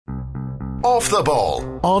Off the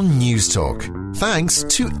Ball on News Talk. Thanks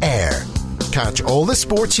to Air. Catch all the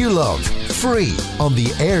sports you love free on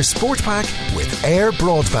the Air Sport Pack with Air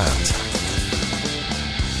Broadband.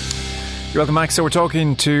 You're welcome back. So we're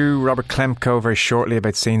talking to Robert Klemko very shortly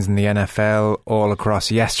about scenes in the NFL all across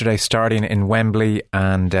yesterday, starting in Wembley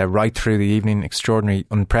and right through the evening. Extraordinary,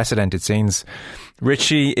 unprecedented scenes.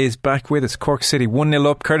 Richie is back with us. Cork City 1-0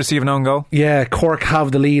 up, courtesy of an own goal. Yeah, Cork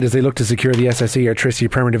have the lead as they look to secure the SSE Airtricity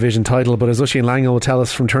Premier Division title, but as Oisin Langan will tell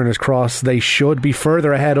us from Turner's Cross, they should be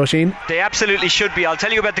further ahead, Oisin. They absolutely should be. I'll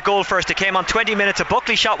tell you about the goal first. It came on 20 minutes. A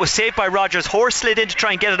Buckley shot was saved by Rogers. Horse slid in to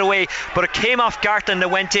try and get it away, but it came off Gartland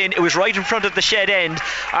and went in. It was right in front of the shed end.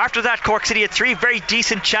 After that, Cork City had three very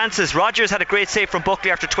decent chances. Rogers had a great save from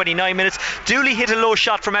Buckley after 29 minutes. Dooley hit a low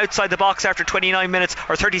shot from outside the box after 29 minutes,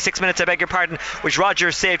 or 36 minutes, I beg your pardon, which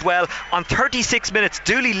Rogers saved well. On 36 minutes,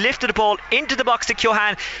 Dooley lifted the ball into the box to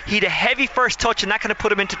Keohane. He had a heavy first touch and that kind of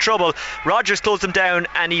put him into trouble. Rogers closed him down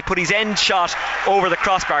and he put his end shot over the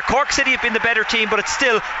crossbar. Cork City have been the better team, but it's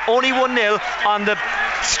still only 1-0 on the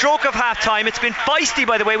stroke of half time. It's been feisty,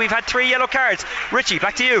 by the way. We've had 3 yellow cards. Richie,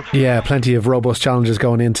 back to you. Yeah, plenty of robust challenges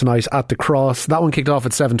going in tonight at the Cross. That one kicked off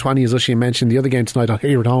at 7:20, as Oisin mentioned. The other game tonight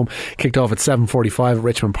here at home kicked off at 7:45 at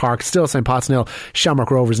Richmond Park. Still St. Pat's 0,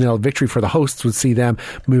 Shamrock Rovers 0. Victory for the hosts would see them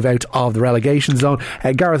move out of the relegation zone.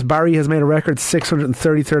 Gareth Barry has made a record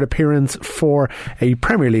 633rd appearance for a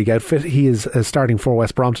Premier League outfit. He is starting for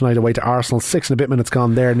West Brom tonight away to Arsenal. 6 and a bit minutes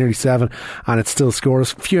gone there, nearly 7, and it's still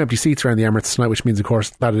scores. Few empty seats around the Emirates tonight, which means of course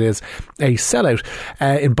that it is a sellout.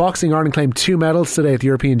 In boxing, Ireland claimed 2 medals today at the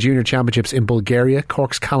European Junior Championships in Bulgaria.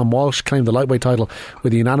 Cork's Callum Walsh claimed the lightweight title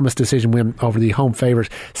with a unanimous decision win over the home favourite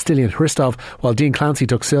Stilian Hristov, while Dean Clancy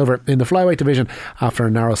took silver in the flyweight division after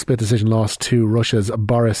a narrow split decision loss to Russia's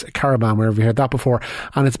Boris Karaban. Where have we heard that before?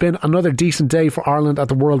 And it's been another decent day for Ireland at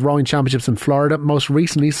the World Rowing Championships in Florida. Most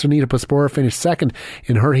recently, Sunita Paspor finished second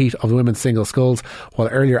in her heat of the women's single sculls, while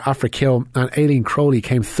earlier Afra Keogh and Aileen Crowley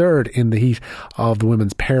came third in the heat of the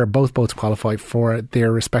women's pair. Both boats qualified for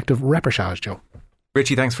their respective repechage, Joe.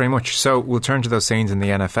 Richie, thanks very much. So we'll turn to those scenes in the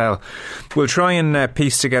NFL. We'll try and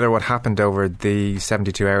piece together what happened over the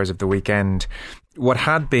 72 hours of the weekend. What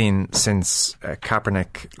had been, since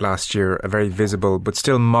Kaepernick last year, a very visible but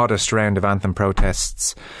still modest round of anthem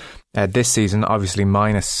protests this season, obviously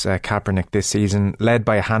minus Kaepernick this season, led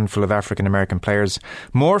by a handful of African American players,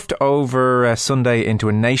 morphed over Sunday into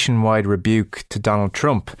a nationwide rebuke to Donald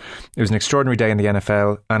Trump. It was an extraordinary day in the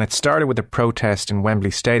NFL, and it started with a protest in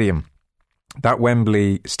Wembley Stadium. That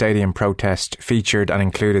Wembley Stadium protest featured and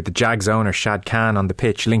included the Jags owner Shad Khan on the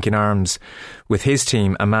pitch linking arms with his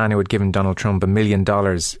team, a man who had given Donald Trump $1 million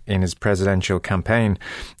in his presidential campaign.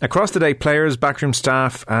 Across the day, players, backroom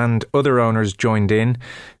staff and other owners joined in.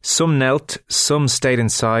 Some knelt, some stayed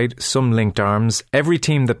inside, some linked arms. Every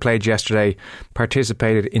team that played yesterday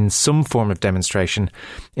participated in some form of demonstration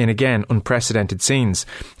in, again, unprecedented scenes.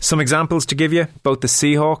 Some examples to give you: both the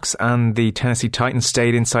Seahawks and the Tennessee Titans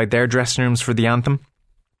stayed inside their dressing rooms for the anthem.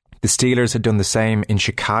 The Steelers had done the same in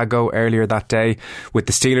Chicago earlier that day. With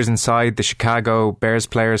the Steelers inside, the Chicago Bears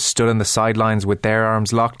players stood on the sidelines with their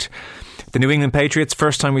arms locked. The New England Patriots,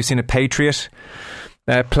 first time we've seen a Patriot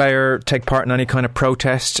player take part in any kind of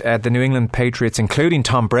protest. The New England Patriots, including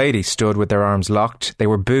Tom Brady, stood with their arms locked. They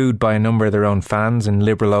were booed by a number of their own fans in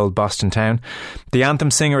liberal old Boston town. The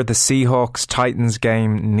anthem singer at the Seahawks-Titans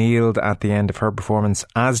game kneeled at the end of her performance,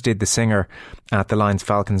 as did the singer at the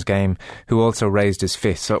Lions-Falcons game, who also raised his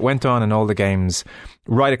fist. So it went on in all the games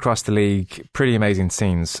right across the league. Pretty amazing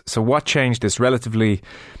scenes. So what changed this relatively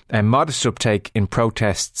modest uptake in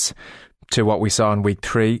protests to what we saw in week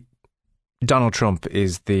 3? Donald Trump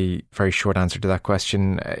is the very short answer to that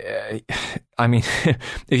question. I mean,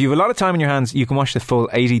 if you have a lot of time in your hands, you can watch the full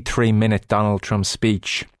 83-minute Donald Trump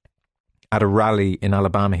speech at a rally in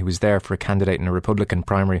Alabama. He was there for a candidate in a Republican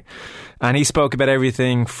primary. And he spoke about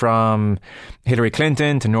everything from Hillary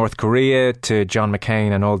Clinton to North Korea to John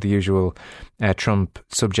McCain and all the usual Trump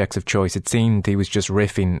subjects of choice. It seemed he was just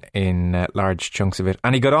riffing in large chunks of it.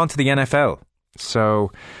 And he got on to the NFL.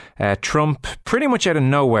 So Trump, pretty much out of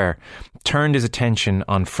nowhere, turned his attention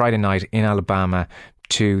on Friday night in Alabama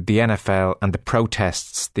to the NFL and the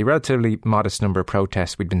protests, the relatively modest number of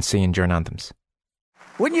protests we'd been seeing during anthems.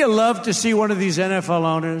 Wouldn't you love to see one of these NFL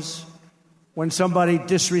owners, when somebody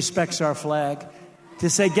disrespects our flag, to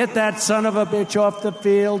say, get that son of a bitch off the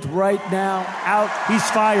field right now, out, he's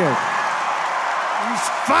fired. He's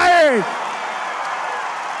fired!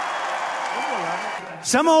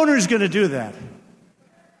 Some owner's going to do that.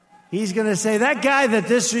 He's going to say, that guy that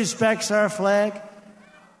disrespects our flag,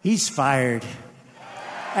 he's fired.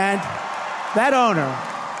 And that owner,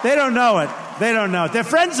 they don't know it, They don't know. They're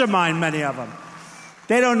friends of mine, many of them.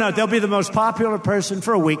 They don't know. They'll be the most popular person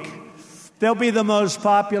for a week. They'll be the most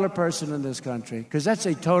popular person in this country because that's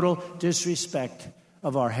a total disrespect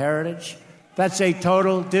of our heritage. That's a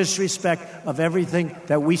total disrespect of everything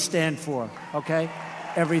that we stand for, okay?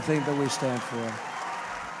 Everything that we stand for.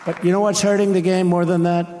 But you know what's hurting the game more than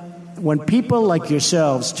that? When people like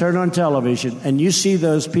yourselves turn on television and you see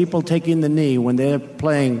those people taking the knee when they're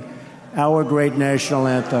playing our great national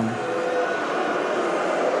anthem.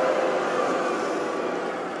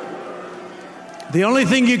 The only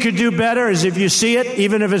thing you could do better is if you see it,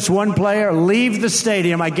 even if it's one player, leave the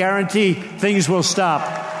stadium. I guarantee things will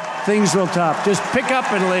stop. Things will stop. Just pick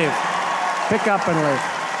up and leave. Pick up and leave.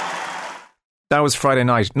 That was Friday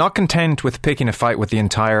night. Not content with picking a fight with the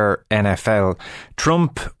entire NFL,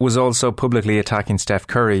 Trump was also publicly attacking Steph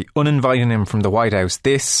Curry, uninviting him from the White House.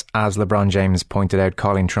 This, as LeBron James pointed out,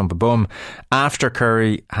 calling Trump a bum, after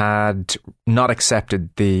Curry had not accepted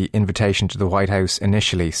the invitation to the White House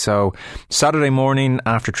initially. So Saturday morning,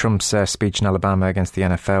 after Trump's speech in Alabama against the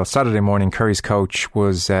NFL, Saturday morning, Curry's coach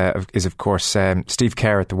is of course Steve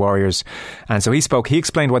Kerr at the Warriors. And so he spoke. He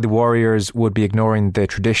explained why the Warriors would be ignoring the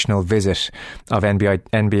traditional visit of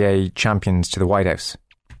NBA champions to the White House.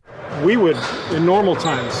 We would, in normal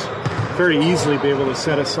times, very easily be able to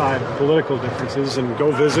set aside political differences and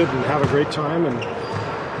go visit and have a great time, and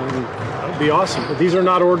that would be awesome. But these are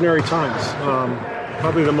not ordinary times.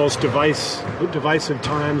 Probably the most divisive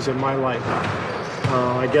times in my life.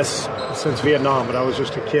 I guess since Vietnam, but I was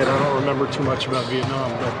just a kid. I don't remember too much about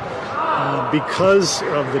Vietnam. But because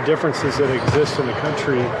of the differences that exist in the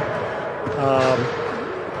country,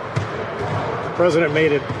 the president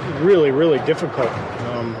made it really, really difficult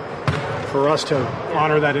for us to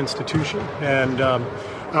honor that institution. And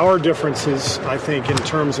our differences, I think, in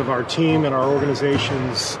terms of our team and our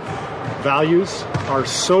organization's values are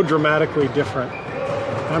so dramatically different.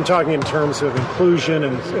 I'm talking in terms of inclusion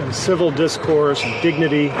and civil discourse and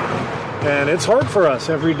dignity. And it's hard for us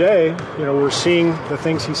every day. You know, we're seeing the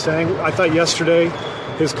things he's saying. I thought yesterday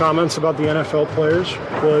his comments about the NFL players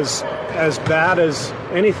was as bad as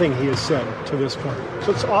anything he has said to this point.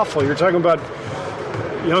 So it's awful. You're talking about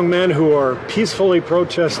young men who are peacefully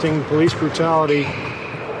protesting police brutality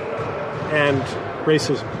and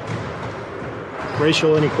racism,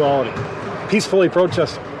 racial inequality. Peacefully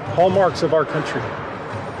protesting, hallmarks of our country.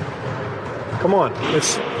 Come on,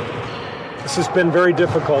 this has been very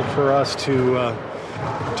difficult for us to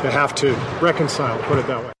have to reconcile, put it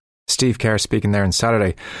that way. Steve Kerr speaking there on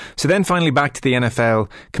Saturday. So then finally back to the NFL,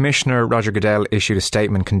 Commissioner Roger Goodell issued a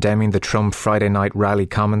statement condemning the Trump Friday night rally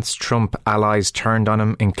comments. Trump allies turned on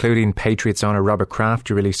him, including Patriots owner Robert Kraft,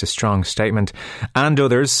 who released a strong statement, and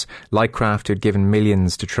others like Kraft, who had given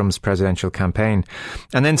millions to Trump's presidential campaign.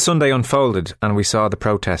 And then Sunday unfolded and we saw the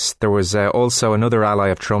protests. There was also another ally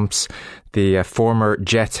of Trump's, the former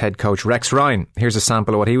Jets head coach Rex Ryan. Here's a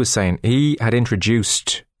sample of what he was saying. He had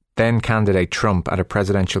introduced then candidate Trump at a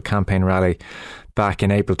presidential campaign rally back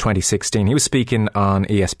in April 2016. He was speaking on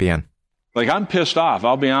ESPN. Like, I'm pissed off,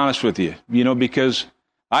 I'll be honest with you, because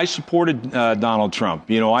I supported Donald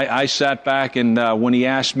Trump. I sat back and when he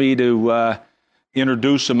asked me to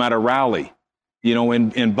introduce him at a rally,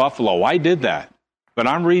 in Buffalo, I did that. But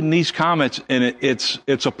I'm reading these comments and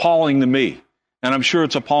it's appalling to me. And I'm sure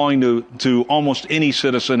it's appalling to almost any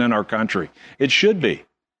citizen in our country. It should be.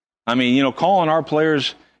 I mean, calling our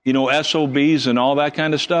players, SOBs and all that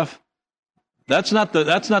kind of stuff. That's not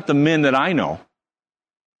the men that I know.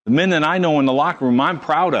 The men that I know in the locker room, I'm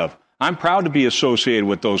proud of. I'm proud to be associated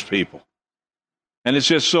with those people. And it's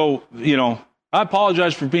just so, I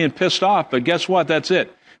apologize for being pissed off, but guess what? That's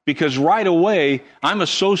it. Because right away, I'm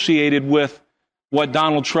associated with what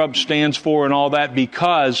Donald Trump stands for and all that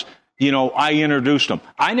because, I introduced him.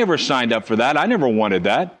 I never signed up for that. I never wanted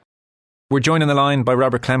that. We're joined on the line by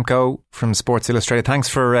Robert Klemko from Sports Illustrated. Thanks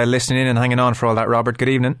for listening in and hanging on for all that, Robert. Good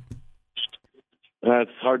evening.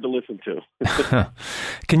 It's hard to listen to.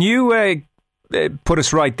 Can you put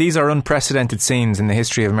us right? These are unprecedented scenes in the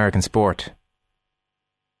history of American sport.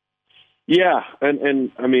 Yeah,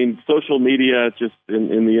 and I mean, social media just in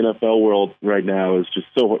the NFL world right now is just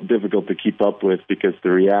so difficult to keep up with because the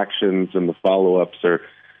reactions and the follow-ups are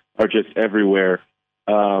just everywhere.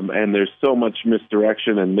 And there's so much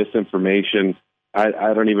misdirection and misinformation.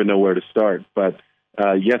 I don't even know where to start. But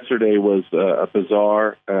yesterday was a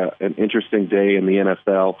bizarre, an interesting day in the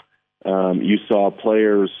NFL. You saw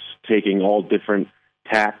players taking all different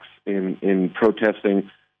tacks in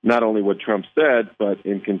protesting not only what Trump said, but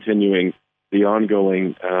in continuing the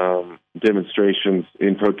ongoing demonstrations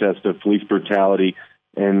in protest of police brutality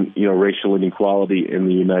and racial inequality in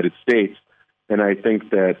the United States. And I think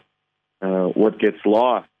that what gets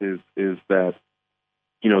lost is that,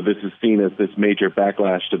 this is seen as this major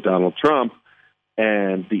backlash to Donald Trump,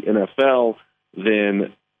 and the NFL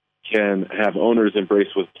then can have owners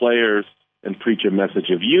embrace with players and preach a message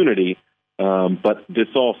of unity. But this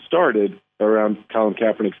all started around Colin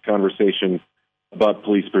Kaepernick's conversation about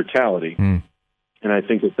police brutality. And I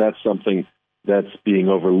think that that's something that's being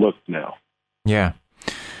overlooked now. Yeah.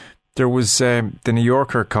 There was, the New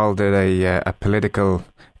Yorker called it a political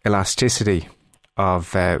elasticity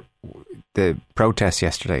of the protests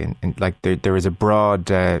yesterday. And like there is a broad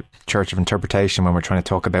church of interpretation when we're trying to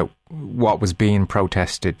talk about what was being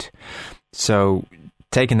protested. So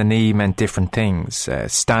taking the knee meant different things.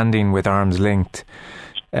 Standing with arms linked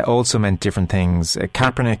also meant different things.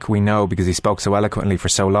 Kaepernick, we know, because he spoke so eloquently for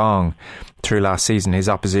so long through last season, his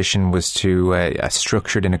opposition was to a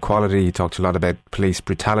structured inequality. He talked a lot about police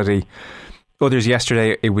brutality. Others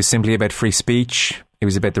yesterday, it was simply about free speech. It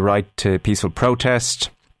was about the right to peaceful protest.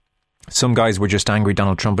 Some guys were just angry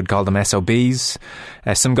Donald Trump had called them SOBs.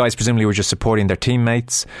 Some guys presumably were just supporting their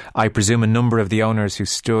teammates. I presume a number of the owners who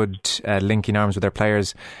stood linking arms with their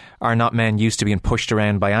players are not men used to being pushed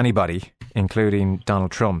around by anybody, including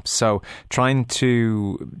Donald Trump. So trying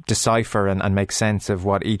to decipher and make sense of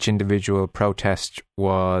what each individual protest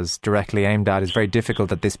was directly aimed at is very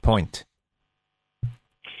difficult at this point.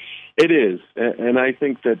 It is, and I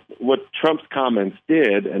think that what Trump's comments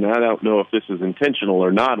did, and I don't know if this is intentional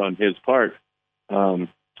or not on his part,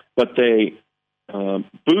 but they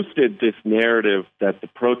boosted this narrative that the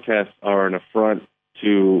protests are an affront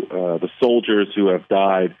to the soldiers who have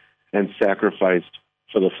died and sacrificed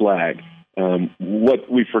for the flag. What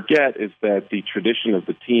we forget is that the tradition of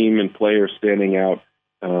the team and players standing out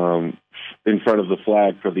in front of the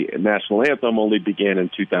flag for the national anthem only began in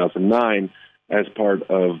 2009 as part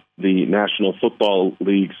of the National Football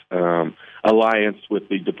League's alliance with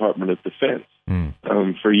the Department of Defense.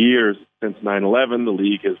 For years, since 9/11, the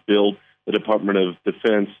league has billed the Department of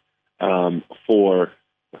Defense for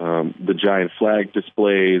the giant flag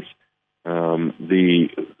displays, the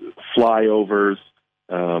flyovers,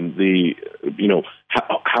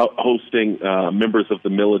 hosting members of the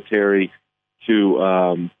military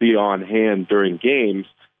to be on hand during games,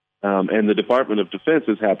 and the Department of Defense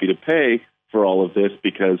is happy to pay for all of this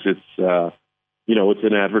because it's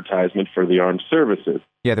an advertisement for the armed services.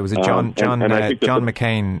 Yeah, there was a John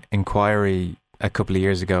McCain inquiry a couple of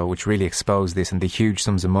years ago which really exposed this and the huge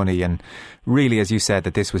sums of money, and really, as you said,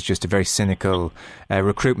 that this was just a very cynical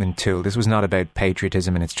recruitment tool. This was not about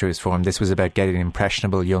patriotism in its truest form. This was about getting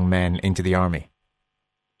impressionable young men into the army.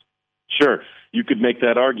 Sure, you could make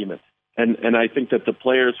that argument. And I think that the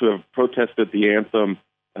players who have protested the anthem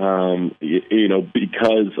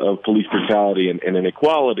because of police brutality and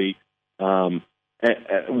inequality,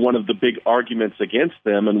 one of the big arguments against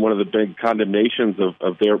them and one of the big condemnations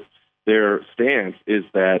of their stance is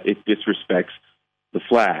that it disrespects the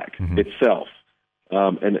flag itself.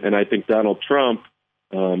 And I think Donald Trump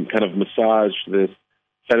kind of massaged this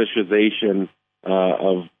fetishization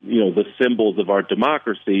of the symbols of our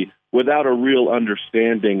democracy without a real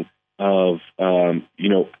understanding of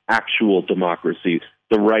actual democracy,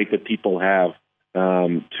 the right that people have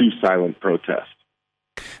to silent protest.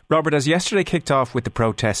 Robert, as yesterday kicked off with the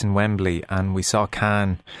protests in Wembley, and we saw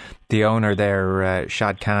Khan, the owner there,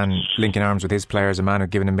 Shad Khan, linking arms with his players, a man who'd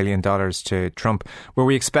given $1 million to Trump. Were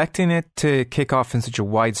we expecting it to kick off in such a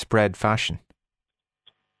widespread fashion?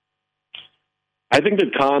 I think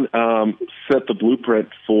that Khan set the blueprint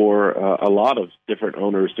for a lot of different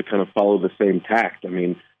owners to kind of follow the same tact. I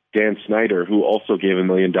mean, Dan Snyder, who also gave $1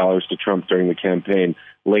 million to Trump during the campaign,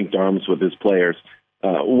 linked arms with his players.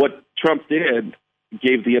 What Trump did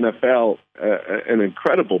gave the NFL an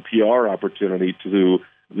incredible PR opportunity to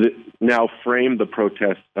now frame the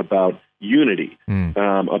protests about unity,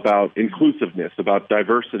 about inclusiveness, about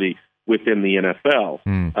diversity within the NFL,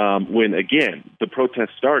 when, again, the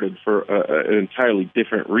protest started for an entirely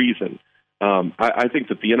different reason. I think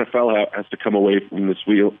that the NFL has to come away from this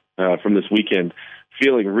weekend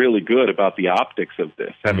feeling really good about the optics of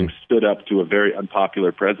this, having stood up to a very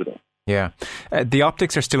unpopular president. Yeah. The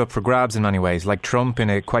optics are still up for grabs in many ways, like Trump in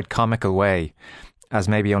a quite comical way, as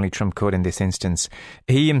maybe only Trump could in this instance.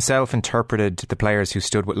 He himself interpreted the players who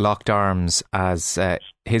stood with locked arms as,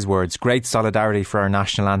 his words, great solidarity for our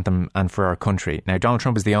national anthem and for our country. Now, Donald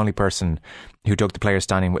Trump is the only person who took the players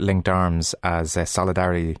standing with linked arms as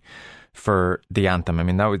solidarity for the anthem. I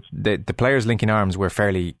mean, the players linking arms, were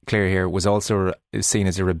fairly clear here, was also seen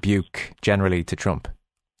as a rebuke generally to Trump.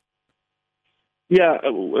 Yeah,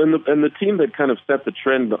 and the team that kind of set the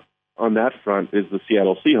trend on that front is the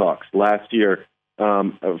Seattle Seahawks. Last year,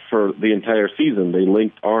 for the entire season. They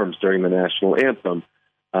linked arms during the national anthem.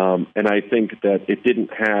 And I think that it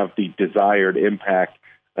didn't have the desired impact,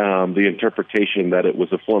 the interpretation that it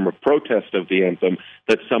was a form of protest of the anthem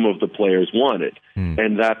that some of the players wanted.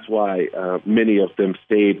 And that's why many of them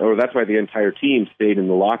stayed, or that's why the entire team stayed in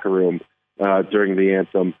the locker room during the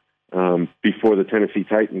anthem before the Tennessee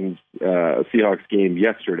Titans Seahawks game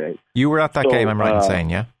yesterday. You were at that game, I'm right in saying,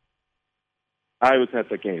 yeah? I was at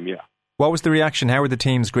the game, yeah. What was the reaction? How were the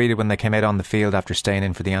teams greeted when they came out on the field after staying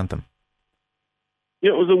in for the anthem?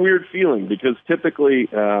 It was a weird feeling because typically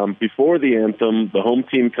before the anthem, the home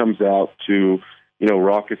team comes out to,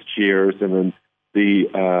 raucous cheers, and then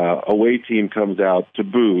the away team comes out to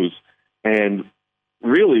boos. And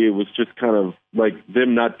really, it was just kind of like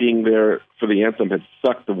them not being there for the anthem had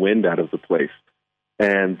sucked the wind out of the place.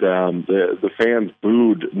 And the fans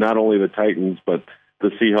booed not only the Titans, but the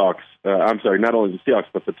Seahawks. Not only the Seahawks,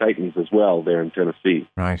 but the Titans as well there in Tennessee.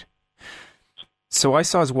 Right. So I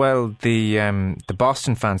saw as well the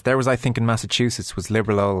Boston fans. There was, I think, in Massachusetts, was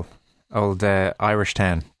liberal old Irish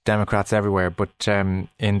town, Democrats everywhere. But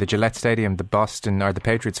in the Gillette Stadium, the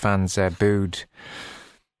Patriots fans booed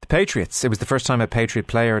the Patriots. It was the first time a Patriot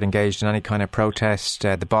player had engaged in any kind of protest.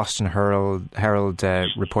 The Boston Herald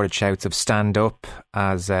reported shouts of "stand up"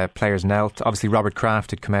 as players knelt. Obviously, Robert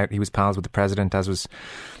Kraft had come out. He was pals with the president, as was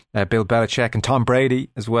Bill Belichick and Tom Brady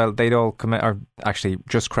as well. They'd all come out, or actually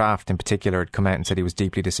just Kraft in particular had come out and said he was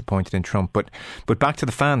deeply disappointed in Trump. But back to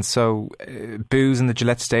the fans. So boos in the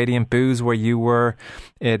Gillette Stadium, boos where you were.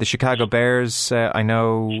 The Chicago Bears, I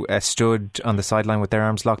know, stood on the sideline with their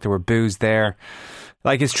arms locked. There were boos there.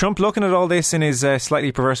 Like, is Trump looking at all this in his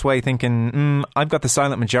slightly perverse way, thinking, I've got the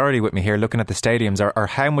silent majority with me here looking at the stadiums, or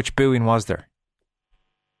how much booing was there?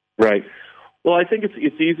 Right. Well, I think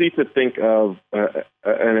it's easy to think of an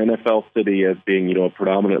NFL city as being, a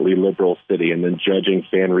predominantly liberal city, and then judging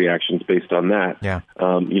fan reactions based on that. Yeah.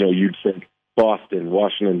 You'd think Boston,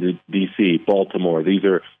 Washington, D.C., Baltimore, these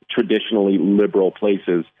are traditionally liberal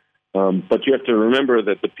places. But you have to remember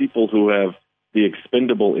that the people who have the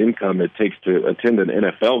expendable income it takes to attend an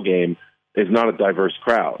NFL game is not a diverse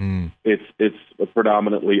crowd. It's a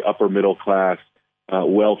predominantly upper middle class,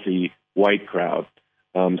 wealthy white crowd.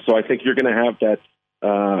 So I think you're going to have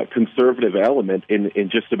that conservative element in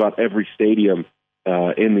just about every stadium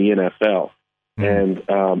in the NFL. And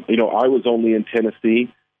I was only in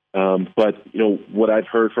Tennessee, but what I've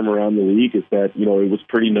heard from around the league is that it was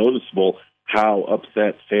pretty noticeable how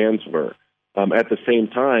upset fans were. At the same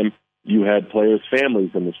time, you had players' families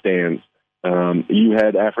in the stands. You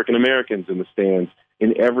had African Americans in the stands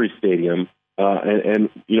in every stadium, and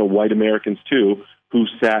white Americans too, who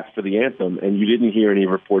sat for the anthem, and you didn't hear any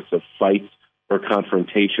reports of fights or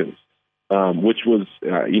confrontations, which was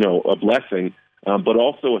a blessing, but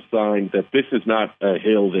also a sign that this is not a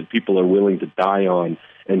hill that people are willing to die on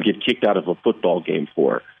and get kicked out of a football game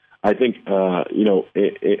for. I think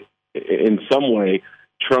in some way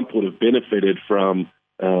Trump would have benefited from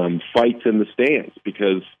fights in the stands,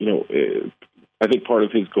 because I think part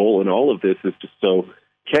of his goal in all of this is to sow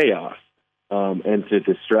chaos and to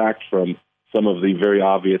distract from some of the very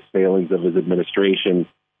obvious failings of his administration,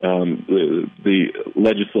 the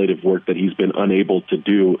legislative work that he's been unable to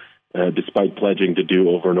do, despite pledging to do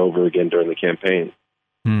over and over again during the campaign.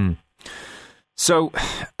 So,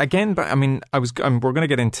 again, we're going to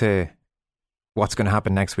get into what's going to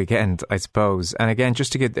happen next weekend, I suppose. And again,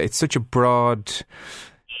 just to get, it's such a broad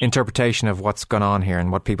interpretation of what's gone on here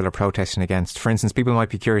and what people are protesting against. For instance, people might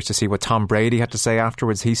be curious to see what Tom Brady had to say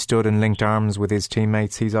afterwards. He stood and linked arms with his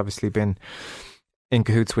teammates. He's obviously been in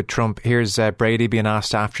cahoots with Trump. Here's Brady being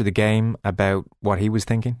asked after the game about what he was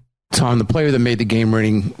thinking. Tom, the player that made the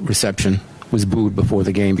game-winning reception was booed before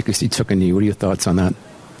the game because he took a knee. What are your thoughts on that?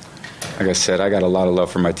 Like I said, I got a lot of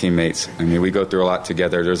love for my teammates. We go through a lot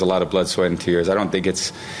together. There's a lot of blood, sweat, and tears. I don't think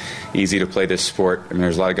it's easy to play this sport.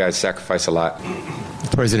 There's a lot of guys sacrifice a lot. The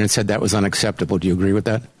president said that was unacceptable. Do you agree with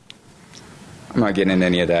that? I'm not getting into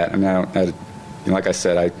any of that. Like I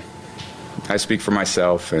said, I speak for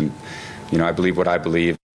myself, and I believe what I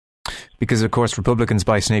believe. Because, of course, Republicans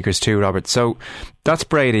buy sneakers too, Robert. So that's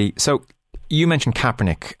Brady. So you mentioned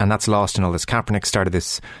Kaepernick, and that's lost in all this. Kaepernick started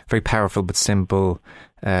this very powerful but simple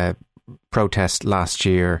protest last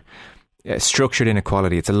year. Structured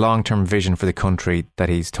inequality. It's a long-term vision for the country that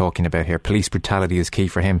he's talking about here. Police brutality is key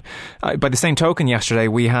for him. By the same token, yesterday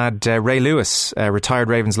we had Ray Lewis, a retired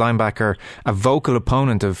Ravens linebacker, a vocal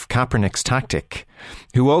opponent of Kaepernick's tactic,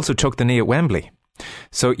 who also took the knee at Wembley.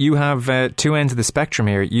 So you have two ends of the spectrum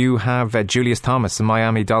here. You have Julius Thomas, the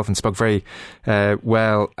Miami Dolphins, spoke very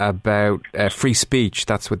well about free speech.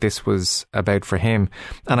 That's what this was about for him.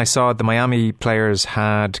 And I saw the Miami players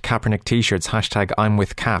had Kaepernick t-shirts, hashtag I'm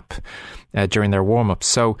with Cap, during their warm-ups.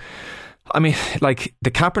 So, I mean, like,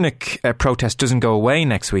 the Kaepernick protest doesn't go away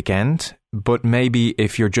next weekend, but maybe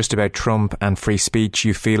if you're just about Trump and free speech,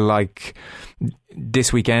 you feel like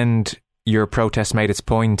this weekend your protest made its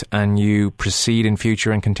point and you proceed in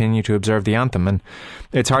future and continue to observe the anthem. And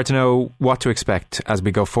it's hard to know what to expect as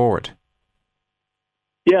we go forward.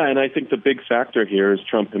 Yeah, and I think the big factor here is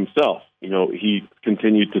Trump himself. You know, he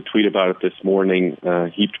continued to tweet about it this morning,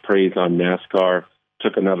 heaped praise on NASCAR,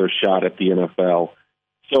 took another shot at the NFL.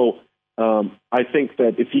 So I think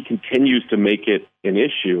that if he continues to make it an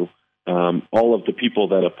issue, all of the people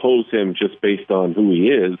that oppose him just based on who he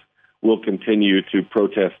is will continue to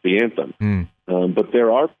protest the anthem. But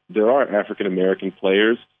there are African American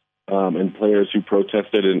players and players who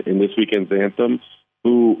protested in this weekend's anthem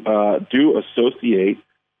who do associate,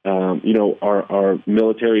 our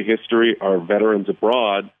military history, our veterans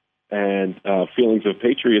abroad, and feelings of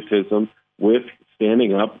patriotism with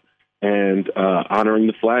standing up and honoring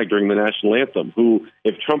the flag during the national anthem. Who,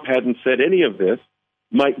 if Trump hadn't said any of this,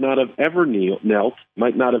 might not have ever knelt,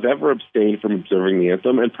 might not have ever abstained from observing the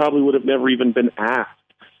anthem, and probably would have never even been asked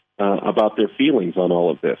about their feelings on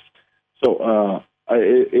all of this. So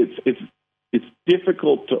it's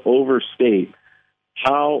difficult to overstate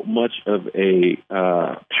how much of a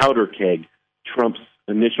powder keg Trump's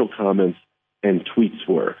initial comments and tweets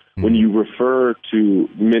were. When you refer to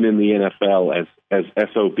men in the NFL as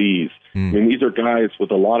SOBs, I mean, these are guys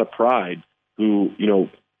with a lot of pride who,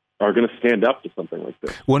 are going to stand up to something like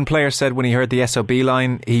this. One player said when he heard the SOB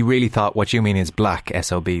line, he really thought what you mean is black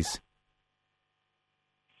SOBs.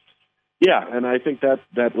 Yeah, and I think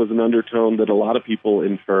that was an undertone that a lot of people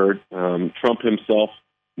inferred. Trump himself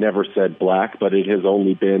never said black, but it has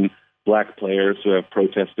only been black players who have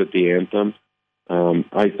protested the anthem.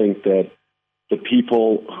 I think that the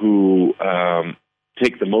people who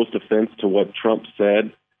take the most offense to what Trump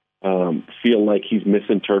said feel like he's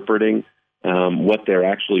misinterpreting what they're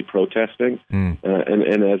actually protesting.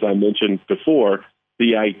 And as I mentioned before,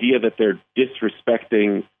 the idea that they're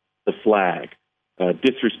disrespecting the flag,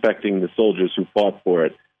 disrespecting the soldiers who fought for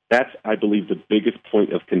it, that's, I believe, the biggest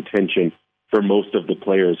point of contention for most of the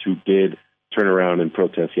players who did turn around and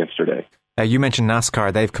protest yesterday. You mentioned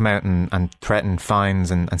NASCAR. They've come out and threatened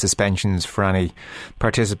fines and suspensions for any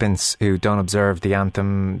participants who don't observe the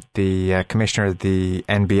anthem. The commissioner of the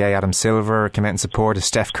NBA, Adam Silver, came out in support of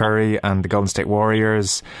Steph Curry and the Golden State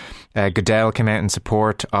Warriors. Goodell came out in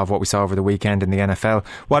support of what we saw over the weekend in the NFL.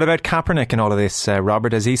 What about Kaepernick and all of this,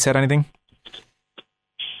 Robert? Has he said anything?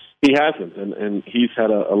 He hasn't, and he's had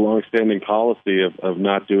a long-standing policy of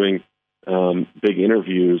not doing big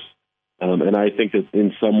interviews. And I think that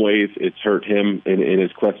in some ways it's hurt him in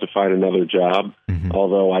his quest to find another job,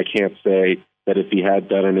 although I can't say that if he had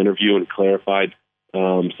done an interview and clarified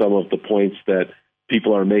some of the points that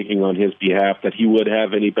people are making on his behalf, that he would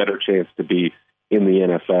have any better chance to be in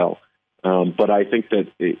the NFL. But I think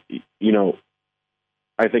that,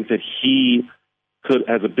 I think that he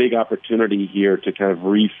has a big opportunity here to kind of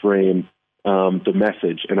reframe the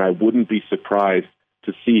message, and I wouldn't be surprised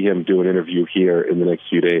to see him do an interview here in the next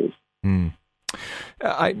few days.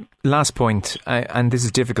 Last point, and this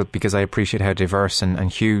is difficult because I appreciate how diverse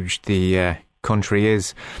and huge the country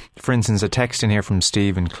is. For instance, a text in here from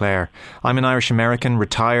Steve and Clare. I'm an Irish American,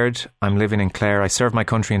 retired. I'm living in Clare. I served my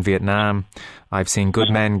country in Vietnam. I've seen good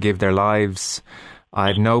men give their lives.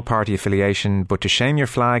 I've no party affiliation, but to shame your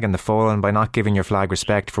flag and the fallen by not giving your flag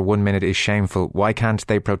respect for 1 minute is shameful. Why can't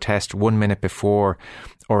they protest 1 minute before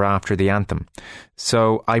or after the anthem?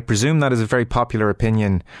 So I presume that is a very popular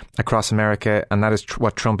opinion across America, and that is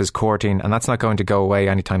what Trump is courting, and that's not going to go away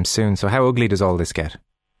anytime soon. So how ugly does all this get?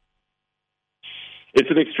 It's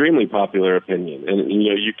an extremely popular opinion, and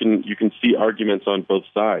you can see arguments on both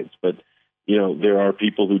sides, but there are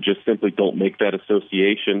people who just simply don't make that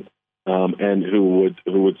association, and who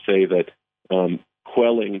would say that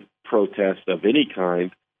quelling protest of any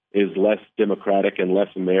kind is less democratic and less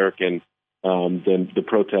American than the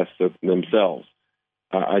protests themselves.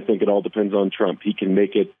 I think it all depends on Trump. He can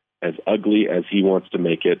make it as ugly as he wants to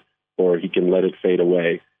make it, or he can let it fade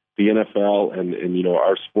away. The NFL and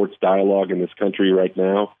our sports dialogue in this country right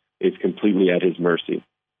now is completely at his mercy.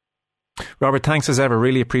 Robert, thanks as ever.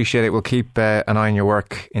 Really appreciate it. We'll keep an eye on your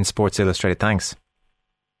work in Sports Illustrated. Thanks.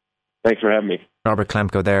 Thanks for having me. Robert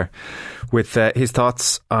Klemko there with his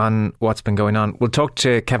thoughts on what's been going on. We'll talk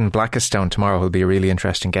to Kevin Blackistone tomorrow, who'll be a really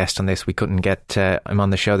interesting guest on this. We couldn't get him on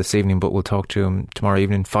the show this evening, but we'll talk to him tomorrow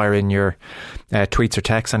evening. Fire in your tweets or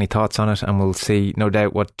texts, any thoughts on it, and we'll see, no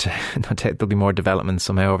doubt there'll be more developments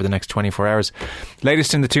somehow over the next 24 hours.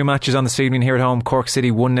 Latest in the two matches on this evening here at home. Cork City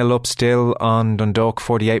 1-0 up still on Dundalk,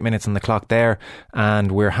 48 minutes on the clock there,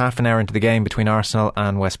 and we're half an hour into the game between Arsenal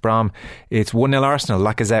and West Brom. It's 1-0 Arsenal,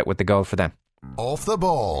 Lacazette with the goal for them. Off the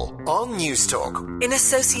Ball on News Talk. In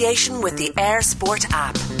association with the Air Sport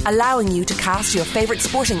app, allowing you to cast your favourite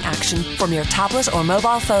sporting action from your tablet or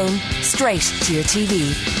mobile phone straight to your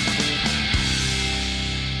TV.